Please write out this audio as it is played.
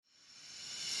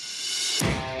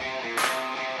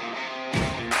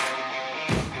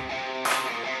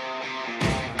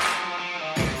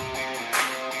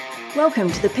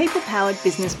Welcome to the People Powered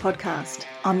Business Podcast.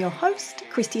 I'm your host,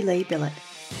 Christy Lee Billett.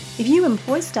 If you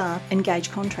employ staff,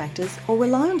 engage contractors, or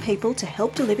rely on people to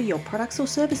help deliver your products or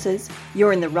services,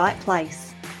 you're in the right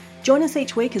place. Join us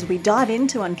each week as we dive in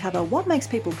to uncover what makes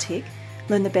people tick,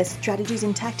 learn the best strategies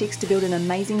and tactics to build an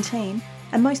amazing team,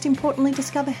 and most importantly,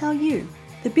 discover how you,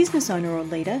 the business owner or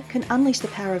leader, can unleash the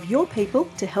power of your people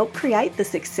to help create the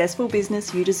successful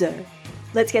business you deserve.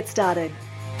 Let's get started.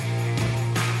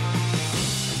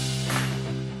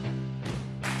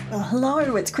 Well,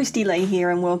 hello, it's Christy Lee here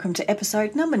and welcome to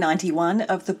episode number 91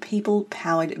 of the People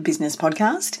Powered Business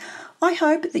Podcast. I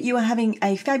hope that you are having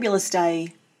a fabulous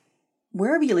day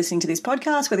wherever you're listening to this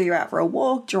podcast, whether you're out for a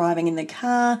walk, driving in the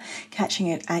car, catching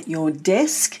it at your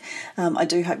desk. I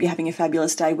do hope you're having a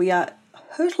fabulous day. We are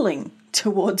hurtling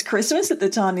towards Christmas at the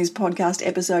time this podcast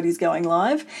episode is going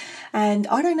live. And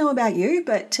I don't know about you,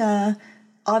 but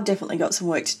I've definitely got some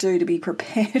work to do to be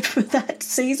prepared for that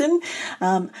season.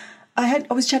 I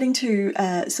was chatting to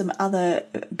some other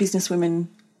businesswomen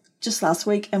just last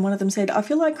week, and one of them said, I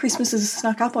feel like Christmas has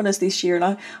snuck up on us this year,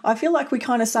 and I feel like we're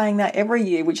kind of saying that every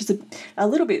year, which is a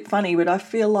little bit funny, but I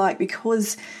feel like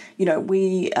because,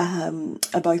 we are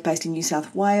both based in New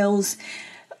South Wales,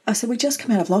 I said, we just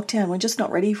come out of lockdown. We're just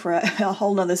not ready for a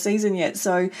whole nother season yet.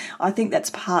 So I think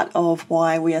that's part of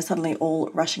why we are suddenly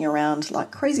all rushing around like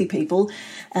crazy people,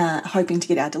 hoping to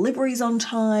get our deliveries on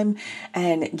time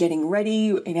and getting ready.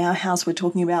 In our house, we're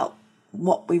talking about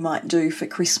what we might do for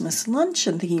Christmas lunch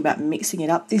and thinking about mixing it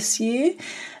up this year,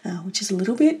 which is a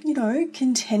little bit,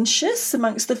 contentious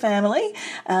amongst the family.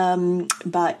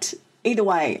 But either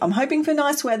way, I'm hoping for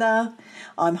nice weather.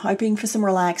 I'm hoping for some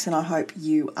relax, and I hope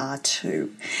you are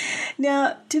too.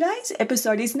 Now, today's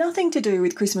episode is nothing to do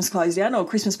with Christmas close down or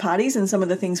Christmas parties and some of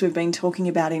the things we've been talking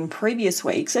about in previous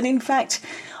weeks. And in fact,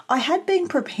 I had been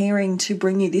preparing to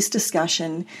bring you this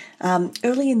discussion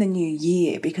early in the new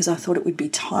year because I thought it would be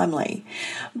timely.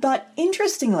 But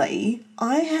interestingly,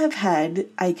 I have had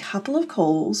a couple of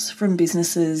calls from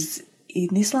businesses in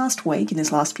this last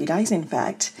few days, in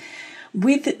fact,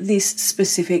 with this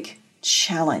specific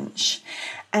challenge.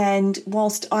 And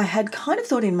whilst I had kind of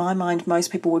thought in my mind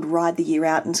most people would ride the year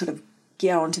out and sort of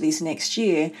get on to this next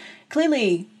year,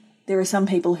 clearly there are some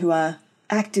people who are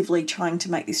actively trying to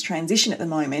make this transition at the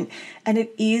moment, and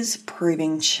it is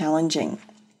proving challenging.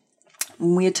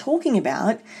 We're talking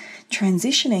about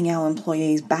transitioning our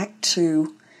employees back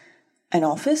to an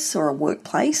office or a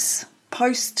workplace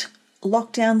post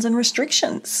lockdowns and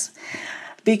restrictions.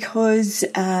 Because,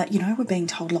 we're being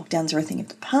told lockdowns are a thing of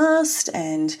the past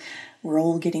and we're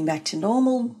all getting back to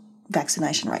normal.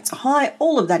 Vaccination rates are high.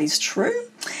 All of that is true.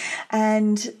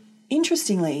 And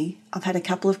interestingly, I've had a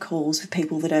couple of calls with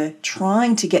people that are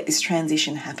trying to get this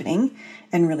transition happening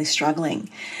and really struggling.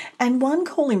 And one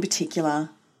call in particular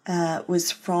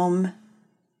was from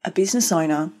a business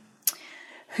owner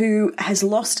who has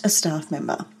lost a staff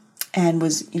member and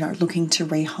was, looking to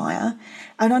rehire.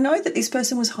 And I know that this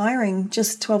person was hiring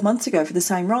just 12 months ago for the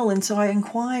same role. And so I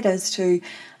inquired as to,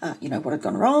 what had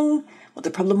gone wrong, what the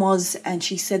problem was. And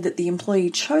she said that the employee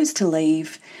chose to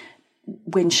leave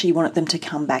when she wanted them to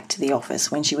come back to the office,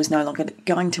 when she was no longer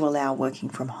going to allow working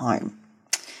from home.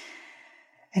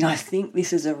 And I think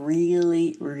this is a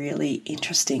really, really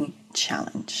interesting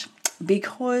challenge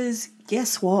because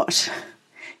guess what?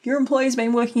 Your employee's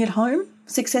been working at home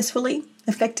successfully,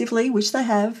 effectively, which they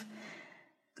have,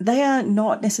 they are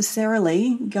not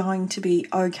necessarily going to be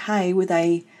okay with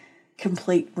a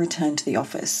complete return to the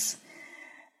office.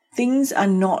 Things are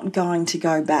not going to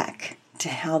go back to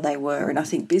how they were. And I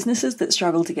think businesses that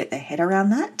struggle to get their head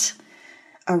around that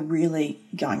are really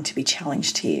going to be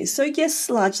challenged here. So yes,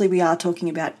 largely we are talking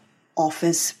about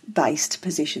office-based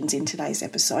positions in today's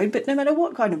episode, but no matter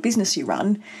what kind of business you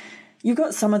run, you've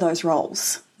got some of those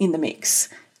roles in the mix.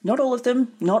 Not all of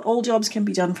them, not all jobs can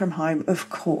be done from home,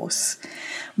 of course.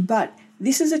 But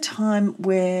this is a time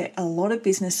where a lot of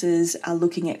businesses are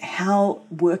looking at how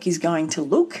work is going to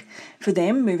look for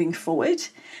them moving forward.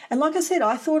 And like I said,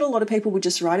 I thought a lot of people would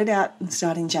just write it out and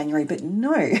start in January, but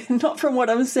no, not from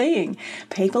what I'm seeing.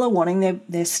 People are wanting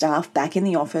their staff back in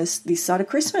the office this side of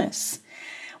Christmas,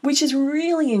 which is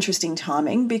really interesting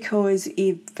timing because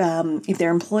if they're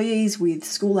employees with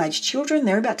school-aged children,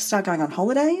 they're about to start going on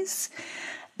holidays.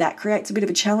 That creates a bit of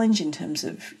a challenge in terms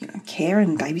of care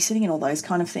and babysitting and all those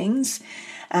kind of things.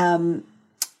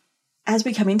 As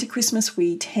we come into Christmas,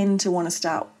 we tend to want to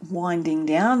start winding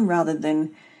down rather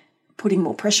than putting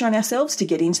more pressure on ourselves to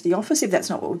get into the office if that's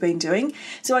not what we've been doing.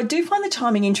 So I do find the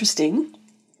timing interesting.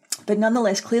 But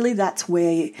nonetheless, clearly that's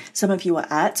where some of you are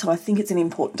at. So I think it's an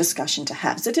important discussion to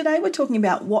have. So today we're talking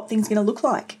about what things are going to look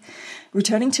like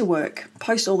returning to work,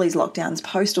 post all these lockdowns,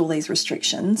 post all these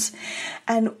restrictions,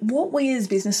 and what we as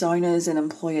business owners and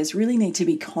employers really need to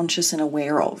be conscious and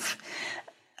aware of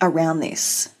around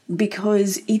this,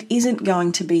 because it isn't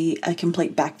going to be a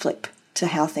complete backflip to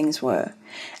how things were.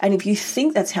 And if you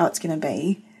think that's how it's going to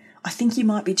be, I think you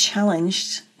might be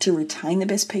challenged to retain the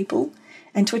best people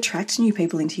and to attract new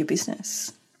people into your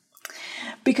business.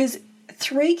 Because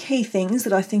three key things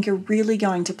that I think are really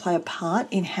going to play a part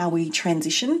in how we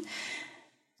transition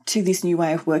to this new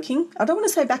way of working. I don't want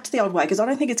to say back to the old way because I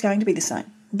don't think it's going to be the same.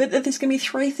 But there's going to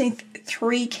be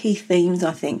three key themes,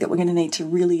 I think, that we're going to need to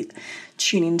really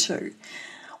tune into.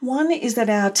 One is that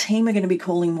our team are going to be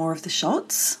calling more of the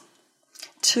shots.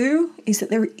 Two is that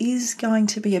there is going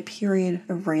to be a period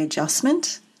of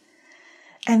readjustment.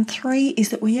 And three is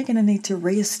that we are going to need to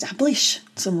re-establish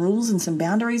some rules and some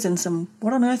boundaries and some,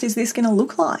 what on earth is this going to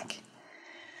look like?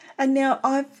 And now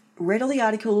I've read all the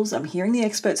articles, I'm hearing the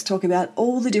experts talk about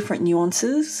all the different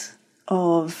nuances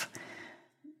of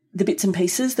the bits and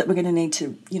pieces that we're going to need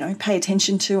to, pay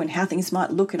attention to and how things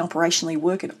might look and operationally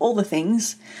work and all the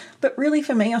things. But really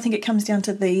for me, I think it comes down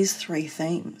to these three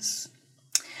themes.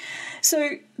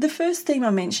 So the first theme I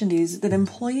mentioned is that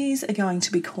employees are going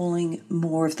to be calling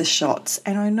more of the shots.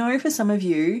 And I know for some of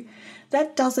you,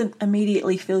 that doesn't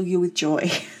immediately fill you with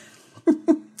joy.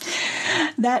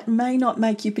 That may not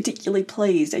make you particularly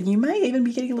pleased. And you may even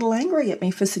be getting a little angry at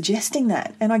me for suggesting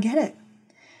that. And I get it.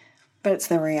 But it's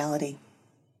the reality.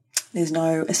 There's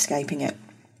no escaping it.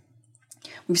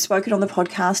 We've spoken on the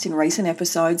podcast in recent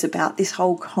episodes about this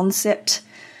whole concept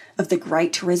of the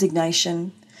Great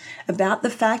Resignation, about the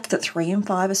fact that 3 in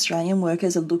 5 Australian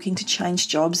workers are looking to change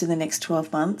jobs in the next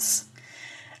 12 months,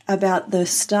 about the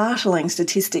startling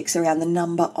statistics around the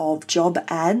number of job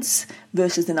ads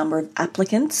versus the number of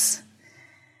applicants.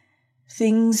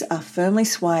 Things are firmly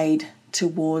swayed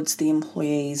towards the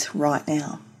employees right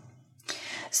now.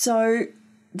 So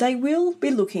they will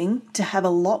be looking to have a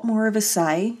lot more of a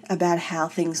say about how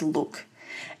things look.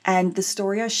 And the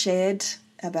story I shared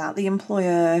about the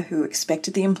employer who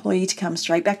expected the employee to come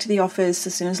straight back to the office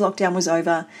as soon as lockdown was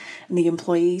over and the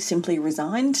employee simply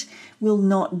resigned will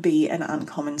not be an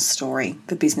uncommon story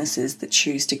for businesses that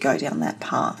choose to go down that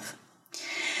path.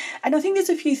 And I think there's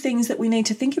a few things that we need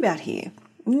to think about here.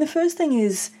 And the first thing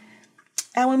is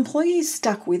our employees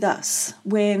stuck with us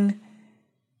when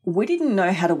we didn't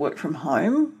know how to work from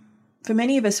home. For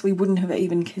many of us, we wouldn't have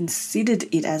even considered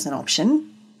it as an option.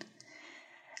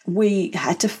 We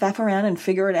had to faff around and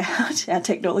figure it out. Our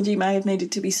technology may have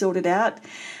needed to be sorted out.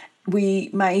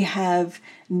 We may have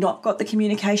not got the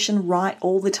communication right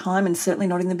all the time and certainly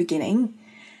not in the beginning.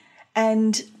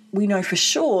 And we know for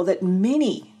sure that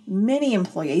many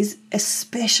employees,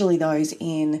 especially those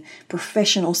in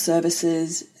professional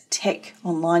services, tech,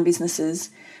 online businesses,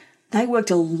 they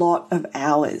worked a lot of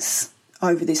hours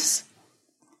over this,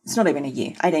 it's not even a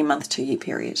year, 18-month, 2-year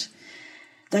period.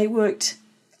 They worked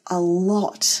a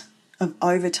lot of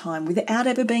overtime without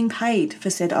ever being paid for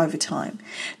said overtime.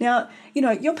 Now,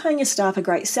 you're paying your staff a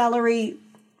great salary.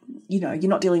 You're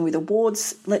not dealing with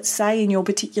awards. Let's say in your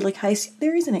particular case,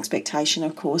 there is an expectation,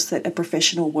 of course, that a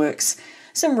professional works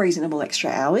some reasonable extra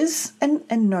hours, and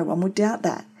no one would doubt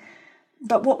that.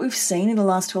 But what we've seen in the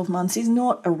last 12 months is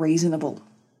not a reasonable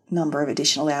number of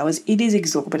additional hours. It is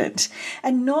exorbitant.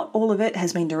 And not all of it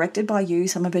has been directed by you.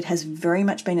 Some of it has very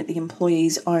much been at the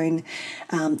employee's own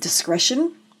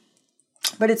discretion,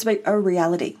 but it's been a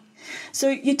reality. So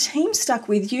your team stuck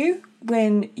with you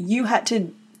when you had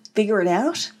to figure it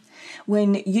out,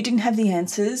 when you didn't have the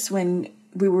answers, when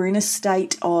we were in a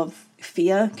state of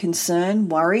fear, concern,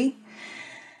 worry.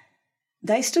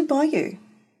 They stood by you.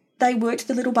 They worked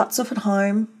their little butts off at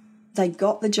home. They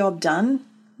got the job done.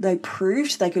 They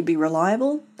proved they could be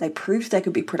reliable. They proved they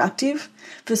could be productive.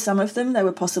 For some of them, they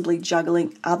were possibly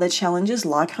juggling other challenges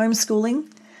like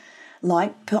homeschooling,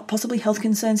 like possibly health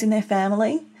concerns in their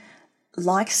family,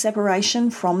 like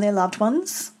separation from their loved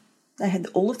ones. They had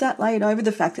all of that laid over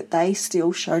the fact that they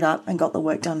still showed up and got the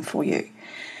work done for you.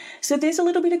 So there's a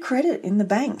little bit of credit in the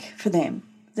bank for them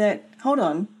that, hold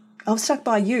on, I was stuck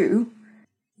by you.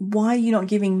 Why are you not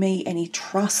giving me any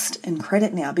trust and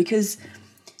credit now? Because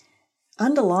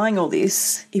underlying all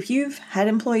this, if you've had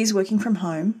employees working from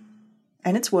home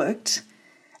and it's worked,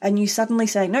 and you suddenly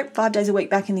say, nope, 5 days a week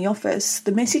back in the office,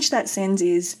 the message that sends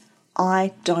is,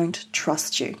 I don't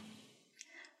trust you.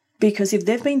 Because if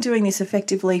they've been doing this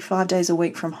effectively 5 days a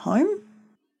week from home,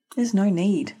 there's no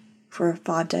need for a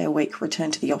 5 day a week return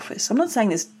to the office. I'm not saying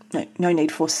there's no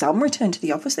need for some return to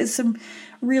the office. There's some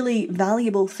really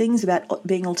valuable things about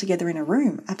being all together in a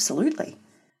room, absolutely.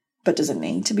 But does it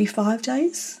need to be 5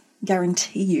 days? I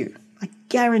guarantee you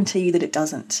that it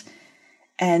doesn't.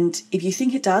 And if you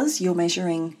think it does, you're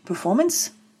measuring performance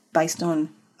based on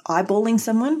eyeballing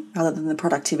someone rather than the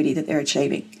productivity that they're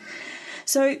achieving.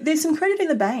 So there's some credit in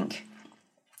the bank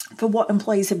for what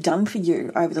employees have done for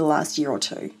you over the last year or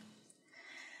two.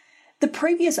 The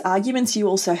previous arguments you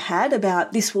also had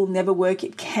about this will never work,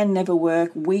 it can never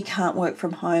work, we can't work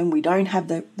from home, we don't have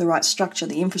the right structure,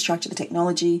 the infrastructure, the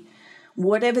technology,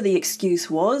 whatever the excuse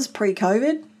was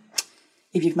pre-COVID,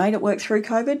 if you've made it work through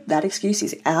COVID, that excuse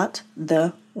is out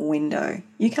the window.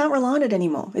 You can't rely on it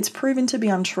anymore. It's proven to be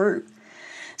untrue.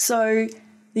 So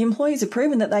the employees have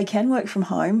proven that they can work from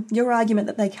home. Your argument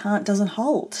that they can't doesn't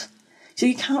hold. So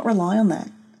you can't rely on that.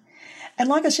 And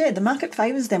like I said, the market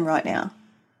favours them right now.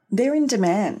 They're in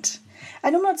demand.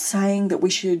 And I'm not saying that we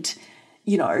should,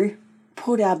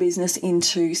 put our business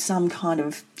into some kind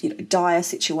of dire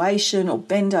situation or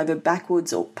bend over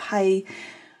backwards or pay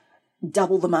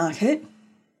double the market.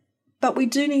 But we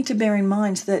do need to bear in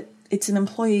mind that it's an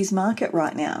employee's market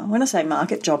right now. When I say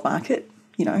market, job market,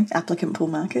 applicant pool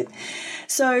market.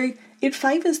 So it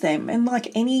favours them. And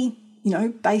like any,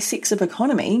 basics of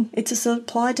economy, it's a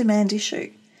supply-demand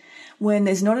issue. When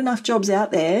there's not enough jobs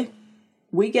out there,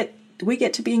 we get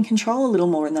to be in control a little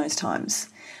more in those times.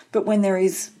 But when there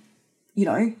is,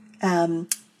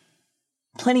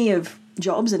 plenty of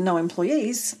jobs and no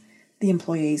employees, the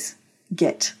employees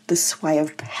get the sway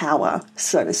of power,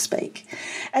 so to speak.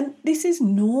 And this is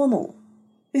normal.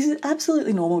 This is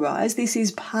absolutely normal, guys. This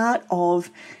is part of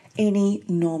any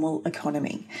normal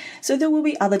economy. So there will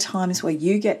be other times where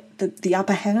you get the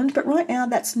upper hand, but right now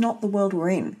that's not the world we're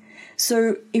in.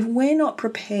 So if we're not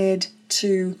prepared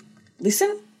to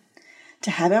listen,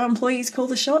 to have our employees call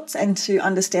the shots and to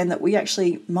understand that we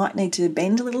actually might need to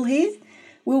bend a little here,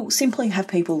 we'll simply have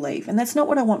people leave. And that's not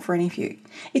what I want for any of you.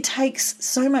 It takes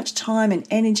so much time and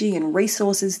energy and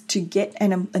resources to get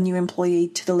a new employee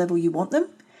to the level you want them.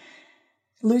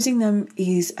 Losing them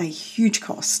is a huge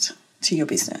cost to your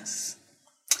business.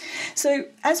 So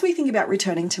as we think about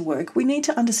returning to work, we need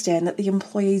to understand that the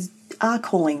employees are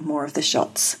calling more of the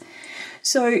shots.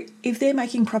 So if they're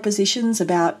making propositions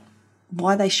about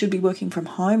why they should be working from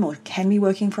home or can be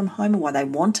working from home or why they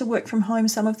want to work from home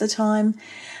some of the time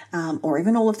or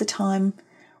even all of the time,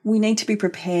 we need to be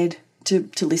prepared to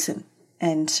listen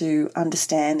and to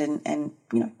understand and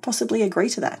possibly agree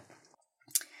to that.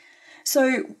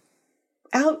 So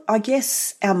I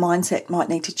guess our mindset might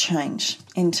need to change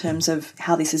in terms of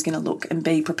how this is going to look and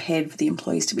be prepared for the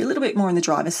employees to be a little bit more in the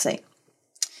driver's seat.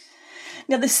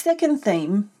 Now, the second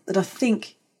theme that I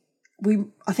think we're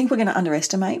going to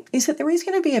underestimate is that there is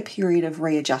going to be a period of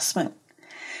readjustment.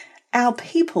 Our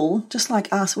people, just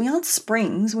like us, we aren't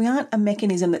springs. We aren't a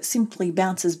mechanism that simply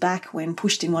bounces back when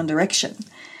pushed in one direction.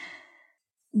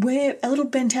 We're a little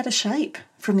bent out of shape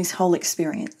from this whole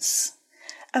experience.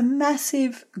 A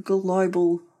massive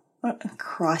global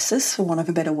crisis, for want of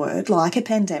a better word, like a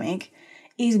pandemic,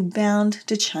 is bound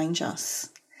to change us.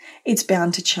 It's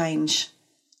bound to change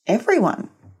everyone.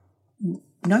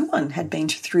 No one had been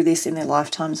through this in their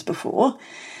lifetimes before.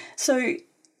 So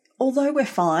although we're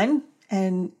fine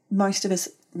and most of us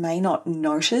may not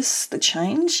notice the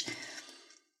change,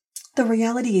 the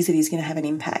reality is it is going to have an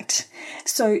impact.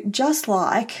 So just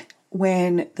like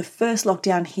when the first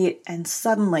lockdown hit and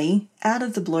suddenly, out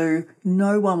of the blue,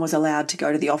 no one was allowed to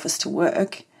go to the office to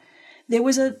work, there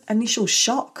was an initial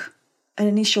shock, an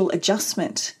initial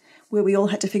adjustment where we all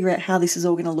had to figure out how this is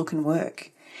all going to look and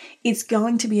work. It's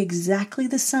going to be exactly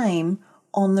the same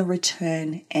on the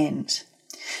return end.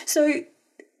 So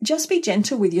just be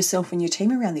gentle with yourself and your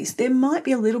team around this. There might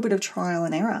be a little bit of trial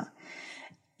and error.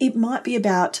 It might be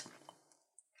about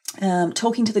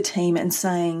talking to the team and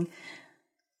saying,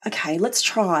 okay, let's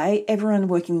try everyone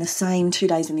working the same 2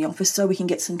 days in the office so we can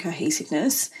get some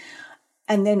cohesiveness.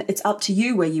 And then it's up to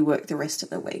you where you work the rest of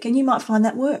the week. And you might find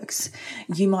that works.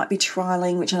 You might be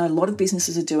trialing, which I know a lot of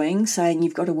businesses are doing, saying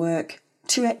you've got to work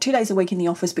two days a week in the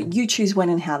office, but you choose when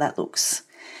and how that looks.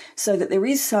 So that there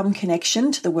is some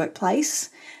connection to the workplace,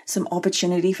 some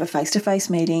opportunity for face-to-face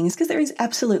meetings, because there is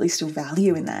absolutely still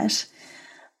value in that.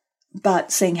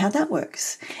 But seeing how that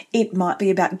works. It might be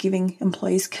about giving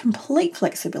employees complete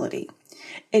flexibility.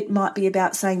 It might be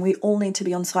about saying we all need to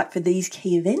be on site for these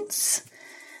key events,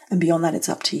 and beyond that, it's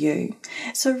up to you.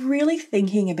 So really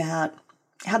thinking about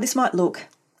how this might look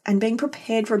and being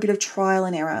prepared for a bit of trial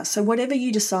and error. So whatever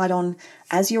you decide on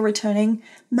as you're returning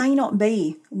may not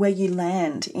be where you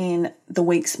land in the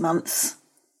weeks, months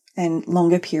and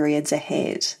longer periods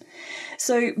ahead.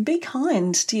 So be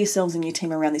kind to yourselves and your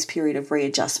team around this period of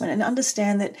readjustment, and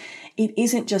understand that it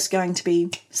isn't just going to be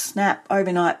snap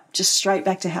overnight, just straight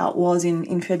back to how it was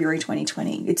in February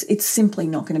 2020. It's simply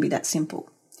not going to be that simple.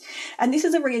 And this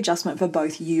is a readjustment for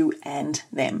both you and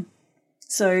them.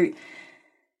 So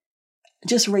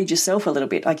just read yourself a little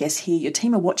bit, I guess, here. Your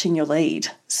team are watching your lead.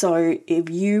 So if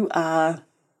you are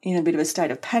in a bit of a state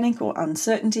of panic or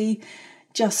uncertainty,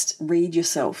 just read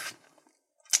yourself,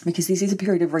 because this is a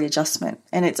period of readjustment,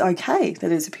 and it's okay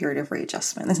that it's a period of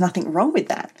readjustment. There's nothing wrong with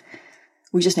that.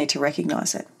 We just need to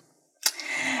recognise it.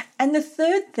 And the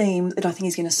third theme that I think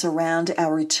is going to surround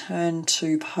our return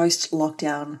to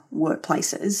post-lockdown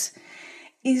workplaces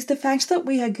is the fact that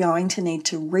we are going to need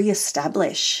to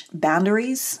re-establish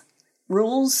boundaries,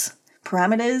 rules,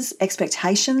 parameters,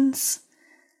 expectations.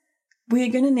 We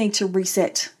are going to need to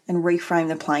reset and reframe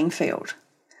the playing field.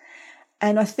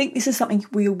 And I think this is something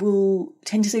we will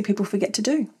tend to see people forget to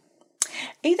do.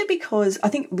 Either because, I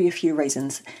think there'll be a few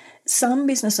reasons. Some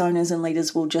business owners and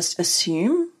leaders will just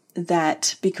assume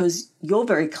that because you're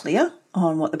very clear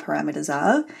on what the parameters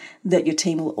are, that your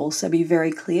team will also be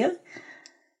very clear,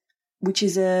 which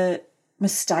is a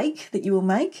mistake that you will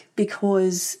make,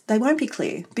 because they won't be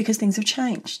clear because things have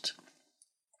changed.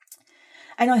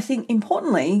 And I think,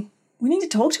 importantly, we need to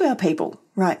talk to our people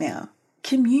right now.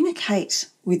 Communicate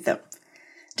with them.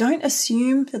 Don't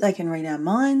assume that they can read our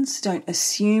minds. Don't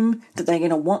assume that they're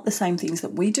going to want the same things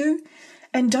that we do.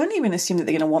 And don't even assume that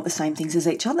they're going to want the same things as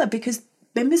each other, because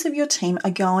members of your team are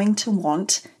going to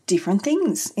want different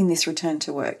things in this return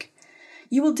to work.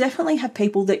 You will definitely have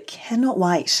people that cannot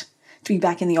wait to be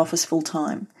back in the office full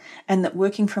time, and that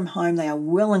working from home, they are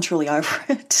well and truly over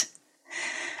it.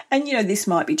 And, this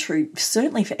might be true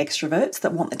certainly for extroverts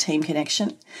that want the team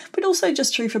connection, but also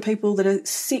just true for people that are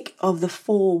sick of the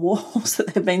four walls that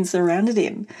they've been surrounded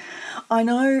in. I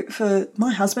know for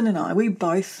my husband and I, we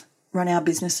both run our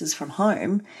businesses from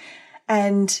home.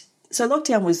 And so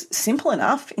lockdown was simple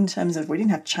enough in terms of we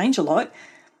didn't have to change a lot,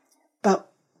 but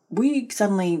we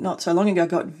suddenly, not so long ago,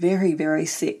 got very, very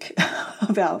sick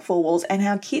of our four walls, and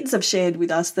our kids have shared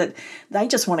with us that they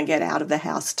just want to get out of the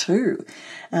house too.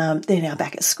 They're now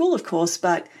back at school, of course,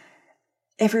 but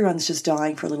everyone's just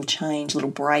dying for a little change, a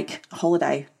little break. A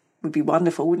holiday would be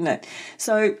wonderful, wouldn't it?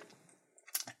 So,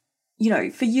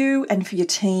 for you and for your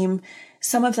team,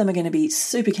 some of them are going to be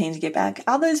super keen to get back.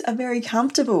 Others are very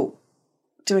comfortable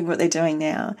doing what they're doing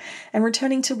now, and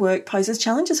returning to work poses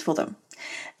challenges for them.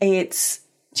 It's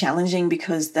challenging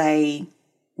because they,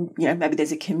 maybe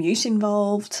there's a commute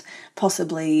involved,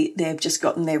 possibly they've just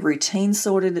gotten their routine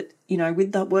sorted,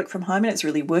 with the work from home, and it's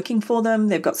really working for them.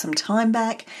 They've got some time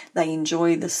back. They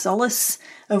enjoy the solace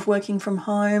of working from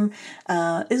home.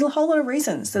 There's a whole lot of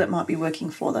reasons that it might be working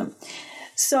for them.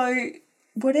 So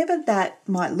whatever that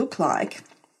might look like,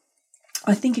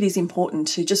 I think it is important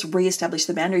to just re-establish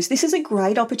the boundaries. This is a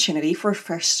great opportunity for a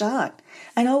fresh start.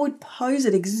 And I would pose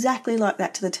it exactly like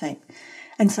that to the team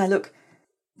and say, look,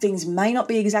 things may not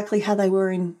be exactly how they were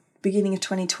in beginning of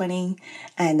 2020,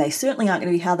 and they certainly aren't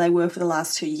going to be how they were for the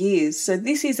last 2 years. So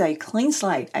this is a clean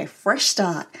slate, a fresh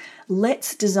start.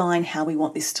 Let's design how we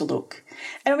want this to look.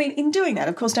 And in doing that,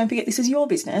 of course, don't forget this is your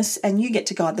business and you get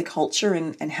to guide the culture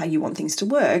and how you want things to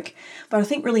work. But I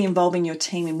think really involving your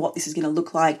team in what this is going to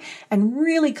look like and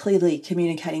really clearly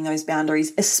communicating those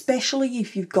boundaries, especially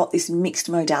if you've got this mixed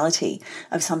modality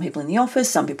of some people in the office,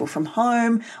 some people from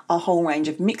home, a whole range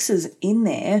of mixes in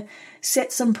there,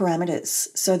 set some parameters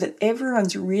so that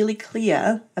everyone's really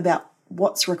clear about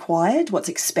what's required, what's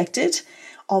expected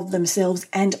of themselves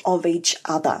and of each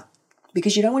other.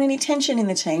 Because you don't want any tension in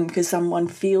the team because someone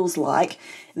feels like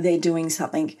they're doing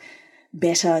something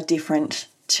better, different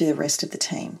to the rest of the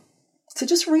team. So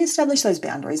just re-establish those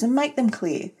boundaries and make them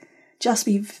clear. Just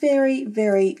be very,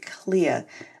 very clear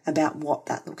about what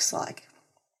that looks like.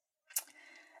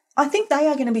 I think they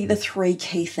are going to be the three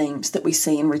key themes that we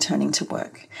see in returning to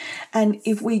work. And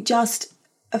if we just,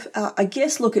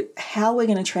 look at how we're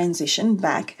going to transition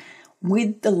back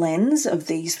with the lens of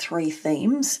these three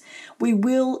themes, we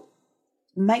will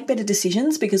make better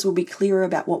decisions because we'll be clearer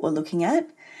about what we're looking at.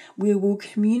 We will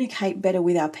communicate better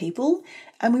with our people,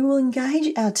 and we will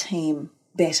engage our team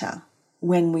better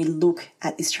when we look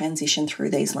at this transition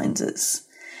through these lenses.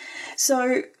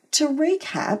 So to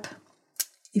recap,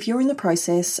 if you're in the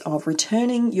process of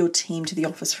returning your team to the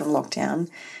office from lockdown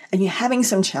and you're having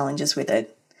some challenges with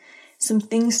it, some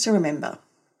things to remember.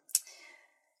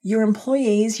 Your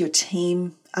employees, your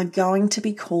team, are going to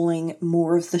be calling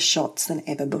more of the shots than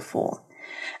ever before.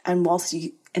 And whilst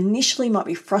you initially might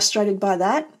be frustrated by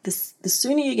that, the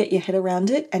sooner you get your head around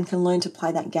it and can learn to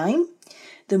play that game,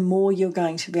 the more you're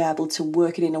going to be able to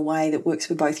work it in a way that works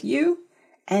for both you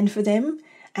and for them,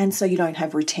 and so you don't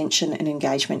have retention and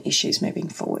engagement issues moving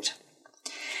forward.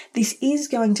 This is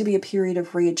going to be a period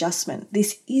of readjustment.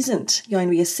 This isn't going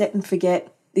to be a set and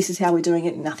forget, this is how we're doing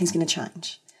it, nothing's going to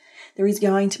change. There is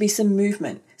going to be some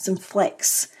movement, some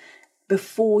flex,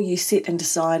 before you sit and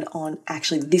decide on,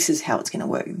 actually, this is how it's going to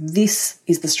work. This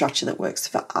is the structure that works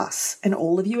for us. And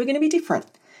all of you are going to be different.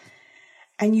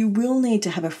 And you will need to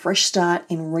have a fresh start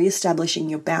in re-establishing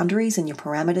your boundaries and your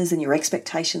parameters and your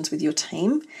expectations with your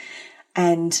team,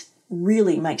 and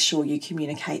really make sure you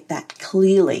communicate that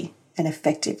clearly and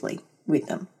effectively with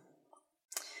them.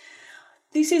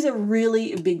 This is a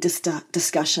really big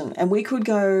discussion, and we could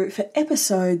go for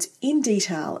episodes in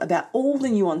detail about all the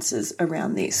nuances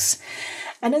around this.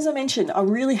 And as I mentioned, I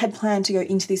really had planned to go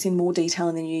into this in more detail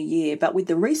in the new year, but with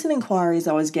the recent inquiries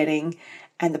I was getting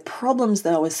and the problems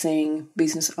that I was seeing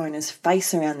business owners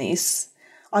face around this,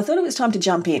 I thought it was time to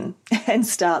jump in and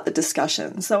start the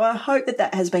discussion. So I hope that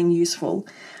that has been useful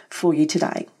for you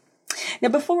today. Now,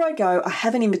 before I go, I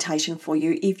have an invitation for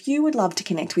you. If you would love to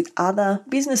connect with other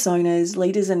business owners,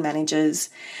 leaders and managers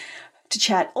to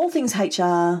chat all things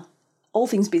HR, all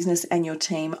things business and your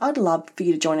team, I'd love for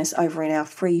you to join us over in our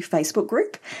free Facebook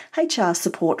group, HR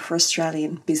Support for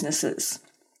Australian Businesses.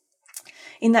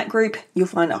 In that group, you'll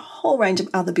find a whole range of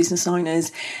other business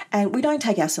owners, and we don't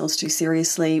take ourselves too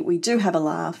seriously. We do have a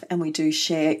laugh, and we do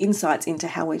share insights into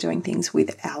how we're doing things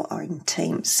with our own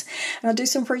teams. And I do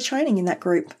some free training in that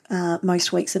group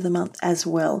most weeks of the month as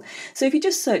well. So if you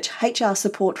just search HR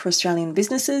Support for Australian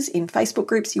Businesses in Facebook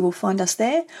groups, you will find us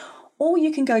there. Or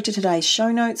you can go to today's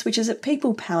show notes, which is at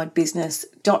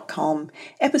peoplepoweredbusiness.com,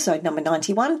 episode number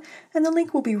 91, and the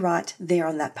link will be right there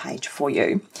on that page for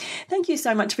you. Thank you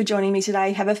so much for joining me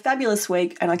today. Have a fabulous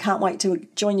week, and I can't wait to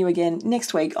join you again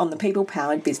next week on the People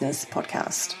Powered Business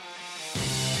podcast.